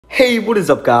Hey, what is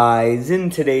up, guys? In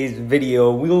today's video,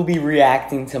 we will be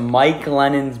reacting to Mike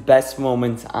Glennon's best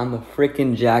moments on the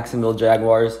freaking Jacksonville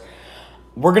Jaguars.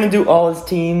 We're going to do all his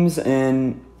teams,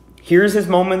 and here's his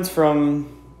moments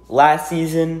from last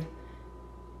season.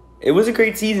 It was a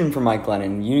great season for Mike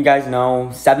Glennon. You guys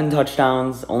know, 7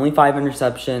 touchdowns, only 5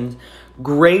 interceptions,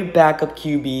 great backup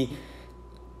QB.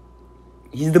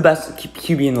 He's the best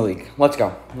QB in the league. Let's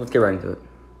go. Let's get right into it.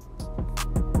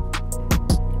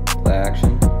 Play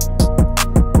action.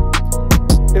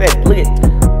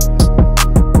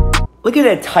 Look at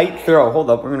that tight throw. Hold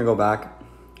up, we're gonna go back.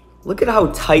 Look at how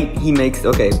tight he makes.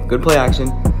 Okay, good play action.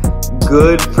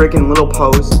 Good freaking little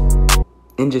post.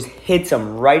 And just hits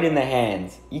him right in the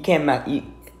hands. You can't match.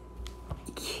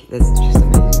 That's just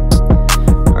amazing.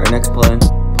 Alright, next play.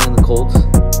 Playing the Colts.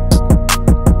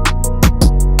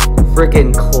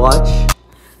 Freaking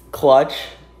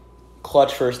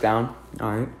clutch first down.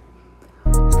 Alright.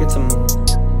 Let's get some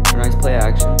nice play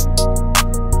action.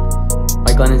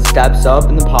 Mike Glennon steps up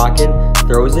in the pocket,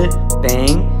 throws it,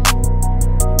 bang.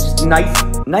 Just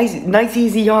nice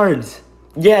easy yards.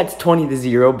 Yeah, it's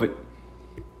 20-0, but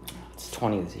it's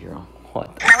 20-0.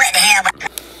 What the hell?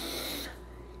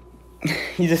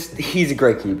 He's a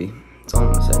great QB. That's all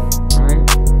I'm gonna say. Alright.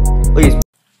 Look, he's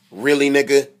really,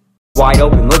 nigga? Wide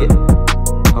open. Look at.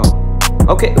 Oh.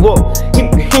 Okay, well,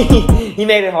 he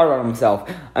made it hard on himself.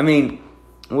 I mean,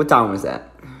 what time was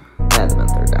that? That had to been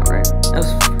third down, right? That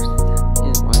was first down. He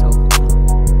was wide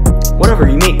open. Whatever,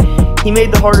 he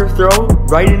made the harder throw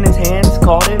right in his hands,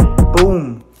 caught it,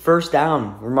 boom, first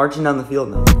down. We're marching down the field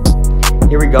now.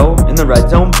 Here we go, in the red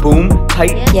zone, boom,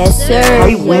 tight. Yes, sir.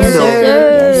 Tight window.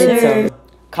 Yes, sir.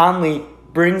 Conley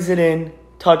brings it in,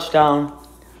 touchdown.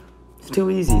 It's too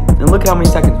easy. And look how many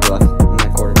seconds were left in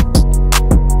that quarter.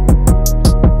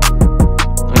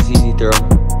 Nice easy throw.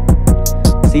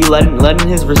 See, letting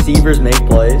his receivers make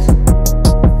plays.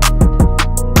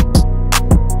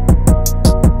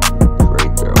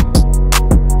 Great throw.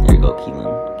 There you go,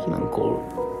 Keelan Cole.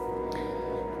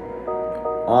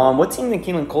 What team did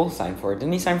Keelan Cole sign for?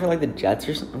 Didn't he sign for like the Jets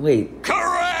or something? Wait.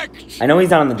 Correct! I know he's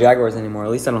not on the Jaguars anymore.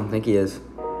 At least I don't think he is.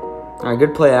 Alright,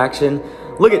 good play action.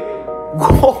 Look at.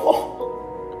 Whoa.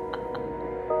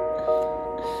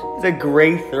 It's a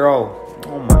great throw.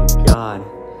 Oh my god.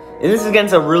 And this is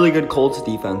against a really good Colts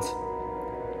defense.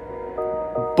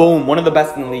 Boom. One of the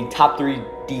best in the league. Top 3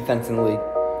 defense in the league.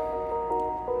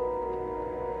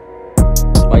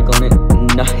 Mike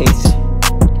Glennon. Nice.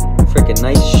 Freaking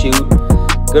nice shoot.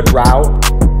 Good route.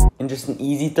 And just an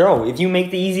easy throw. If you make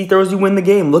the easy throws, you win the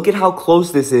game. Look at how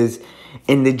close this is.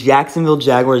 And the Jacksonville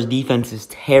Jaguars defense is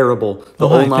terrible. The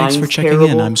whole line's thanks for checking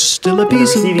terrible. in. I'm still a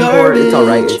piece of Receiving garbage. core, it's all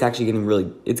right. It's actually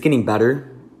getting better.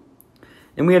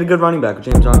 And we had a good running back with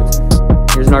James Robinson.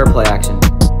 Here's another play action.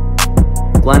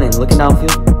 Glennon looking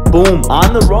downfield. Boom,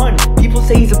 on the run. People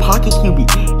say he's a pocket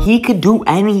QB. He could do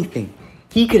anything.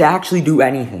 He could actually do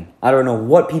anything. I don't know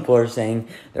what people are saying.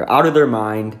 They're out of their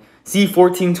mind. See,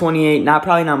 14-28.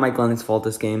 Probably not Mike Glennon's fault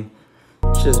this game.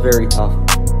 It's just very tough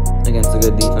against a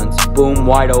good defense. Boom,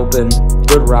 wide open.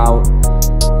 Good route.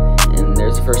 And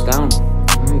there's the first down.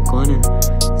 All right, Glennon,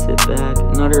 sit back.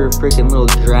 Another freaking little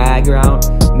drag route.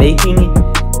 Making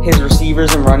his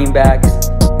receivers and running backs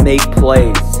make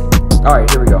plays. All right,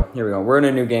 here we go. We're in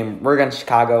a new game. We're against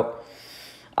Chicago.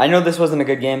 I know this wasn't a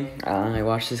good game. I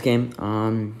watched this game.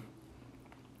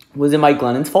 Was it Mike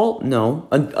Glennon's fault? No.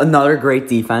 Another great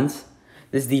defense.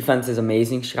 This defense is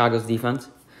amazing, Chicago's defense.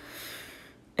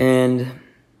 And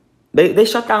they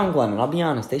shut down Glennon. I'll be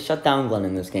honest. They shut down Glennon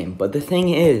in this game. But the thing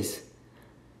is,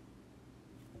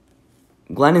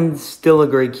 Glennon's still a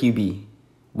great QB.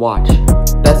 Watch.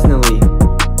 Best in the league.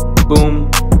 Boom.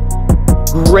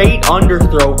 Great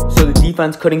underthrow so the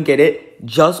defense couldn't get it.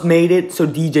 Just made it so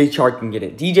DJ Chark can get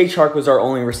it. DJ Chark was our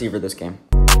only receiver this game.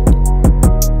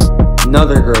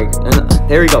 Another great.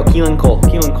 There we go. Keelan Cole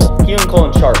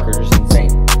and Chark are just insane.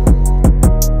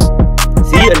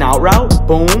 See, an out route.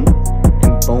 Boom.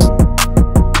 And boom.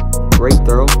 Great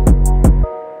throw.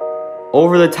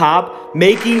 Over the top.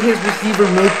 Making his receiver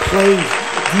make plays.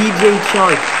 DJ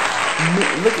Chark.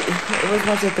 Look, let's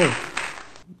watch that thing.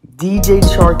 DJ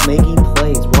Chark making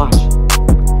plays. Watch.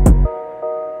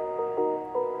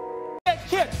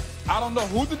 I don't know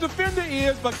who the defender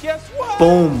is, but guess what?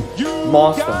 Boom. You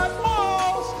Mossed him. got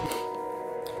lost.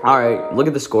 All right, look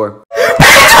at the score.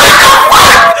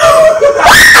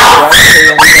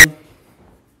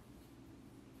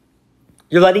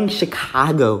 You're letting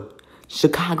Chicago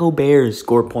Bears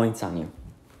score points on you.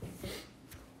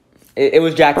 It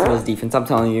was Jacksonville's defense. I'm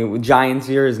telling you, Giants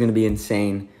here is going to be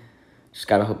insane. Just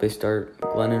got to hope they start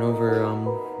Glennon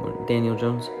over Daniel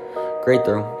Jones. Great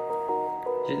throw.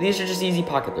 These are just easy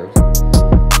pocket throws.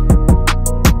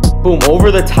 Boom,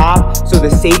 over the top, so the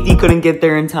safety couldn't get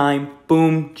there in time.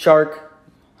 Boom, Shark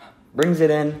brings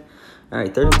it in. All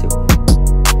right, 3rd and 2.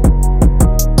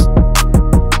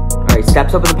 All right,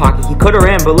 steps up in the pocket. He could have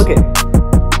ran, but look at,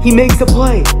 he makes a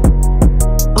play.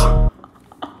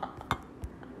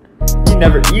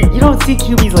 You don't see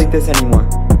QBs like this anymore.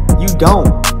 You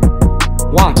don't.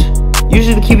 Watch.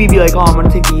 Usually the QB be like, oh, I'm going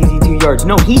to take the easy 2 yards.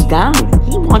 No, he's down.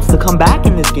 He wants to come back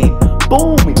in this game.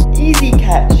 Boom, easy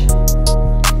catch.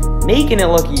 Making it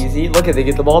look easy. Look at, they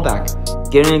get the ball back.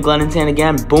 Getting in Glennon's hand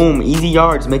again. Boom, easy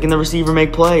yards. Making the receiver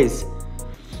make plays.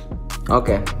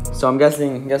 Okay, so I'm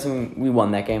guessing we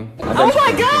won that game. Oh my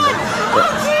God!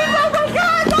 Oh my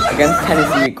God! Against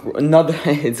Tennessee, another.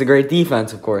 It's a great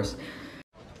defense, of course.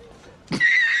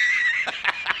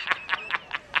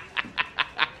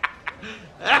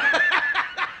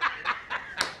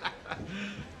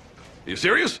 You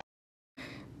serious?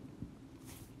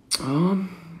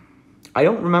 I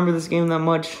don't remember this game that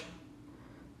much.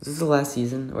 Is this the last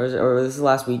season, or this is the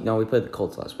last week? No, we played the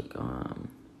Colts last week.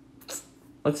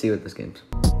 Let's see what this game's.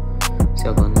 See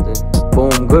how Glennon did.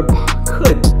 Boom, good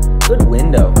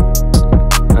window.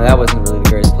 Now, that wasn't really the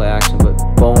greatest play action, but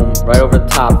boom, right over the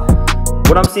top.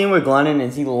 What I'm seeing with Glennon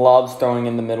is he loves throwing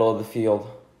in the middle of the field.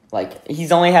 Like,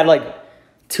 he's only had like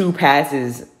 2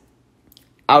 passes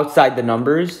outside the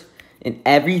numbers, and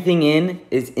everything in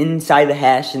is inside the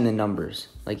hash in the numbers.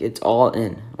 Like, it's all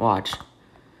in. Watch.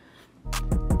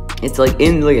 It's like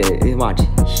in, look at it, watch.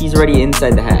 He's already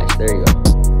inside the hash. There you go.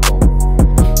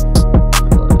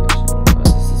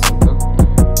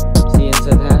 See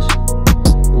inside the hash?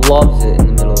 Loves it in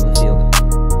the middle of the field.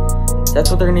 That's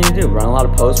what they're gonna need to do. Run a lot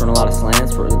of posts, run a lot of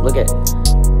slants. Look at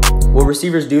what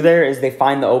receivers do there is they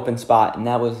find the open spot, and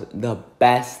that was the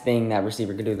best thing that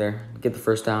receiver could do there. Get the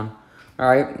first down. All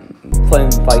right,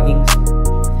 playing Vikings.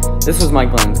 This was Mike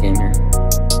Glennon's game here.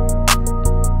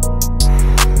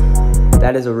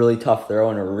 That is a really tough throw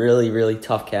and a really, really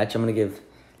tough catch. I'm going to give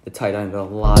the tight end a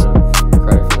lot of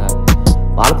credit for that.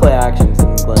 A lot of play actions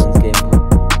in Glennon's gameplay.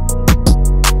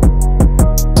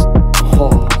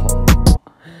 Oh.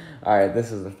 All right,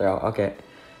 this is the throw. Okay.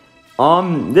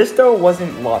 This throw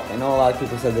wasn't luck. I know a lot of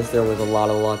people said this throw was a lot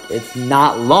of luck. It's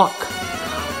not luck.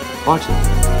 Watch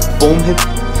it. Boom, hit.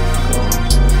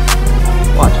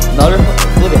 Watch. Another,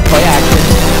 look at play action.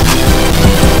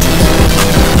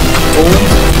 Boom.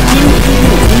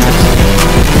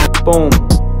 Boom.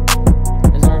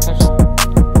 Is there a touchdown?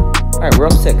 Alright, we're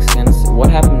up 6. And what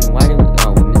happened? Why did we...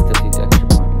 Oh, we missed the extra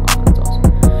point. Wow, that's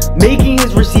awesome. Making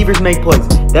his receivers make plays.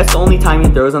 That's the only time he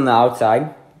throws on the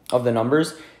outside of the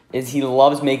numbers, is he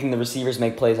loves making the receivers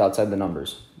make plays outside the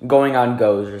numbers. Going on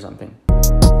goes or something.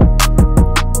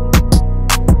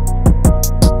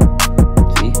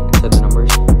 See? Inside the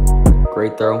numbers.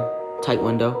 Great throw. Tight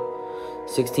window.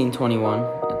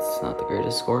 16-21. It's not the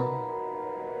greatest score.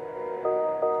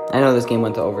 I know this game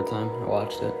went to overtime. I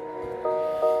watched it.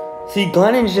 See,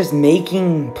 Glennon's just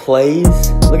making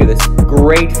plays. Look at this.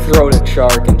 Great throw to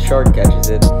Shark, and Shark catches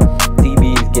it.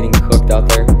 DB is getting cooked out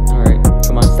there. All right,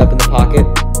 come on, step in the pocket.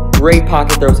 Great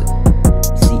pocket throws.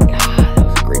 See, that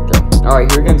was a great throw. All right,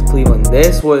 here against Cleveland.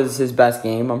 This was his best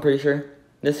game, I'm pretty sure,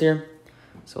 this year.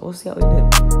 So we'll see how he did.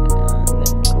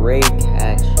 And great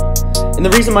catch. And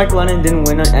the reason Mike Glennon didn't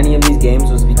win any of these games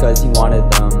was because he wanted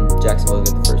Jacksonville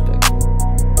to get the first pick.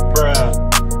 Bruh.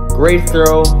 Great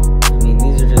throw. I mean,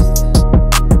 these are just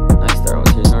nice throws.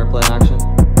 Here's another play action.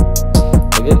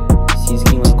 Look at, sees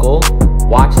Keelan Cole.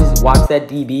 Watch that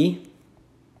DB.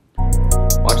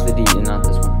 Watch the DB, not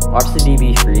this one. Watch the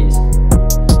DB freeze.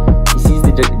 He sees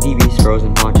the DB's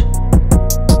frozen. Watch.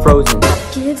 Frozen.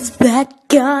 Gives that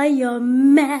guy a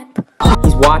map.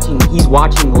 He's watching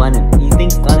Glennon. He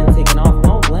thinks Glennon's taking off.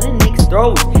 No, Glennon makes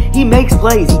throws. He makes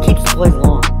plays. He keeps the plays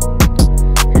long.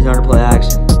 Here's another play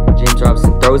action. James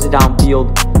Robinson throws it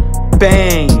downfield.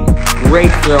 Bang!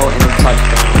 Great throw and a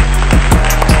touchdown.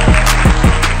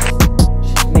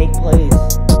 Just make plays.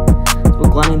 That's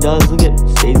what Glennon does. Look at,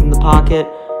 stays in the pocket.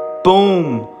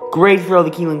 Boom! Great throw to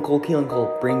Keelan Cole. Keelan Cole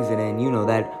brings it in. You know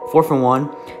that. 4 and 1.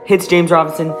 Hits James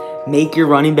Robinson. Make your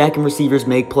running back and receivers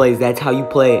make plays. That's how you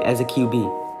play as a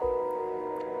QB.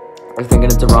 They're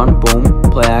thinking it's a run. Boom.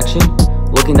 Play action.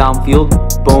 Looking downfield.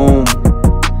 Boom.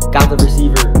 Got the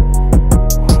receiver.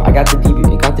 I got the DB.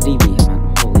 I got the DB.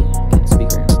 Man, holy. I can't speak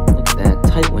right now. Look at that.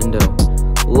 Tight window.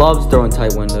 Loves throwing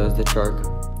tight windows, the Shark.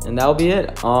 And that'll be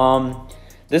it.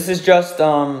 This is just,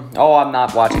 oh, I'm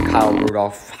not watching Kyle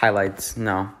Rudolph highlights.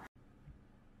 No.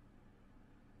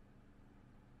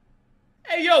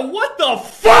 Hey, yo, what the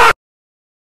fuck?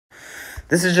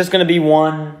 This is just going to be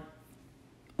one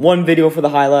one video for the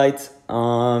highlights.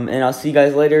 And I'll see you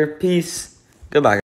guys later. Peace. Goodbye.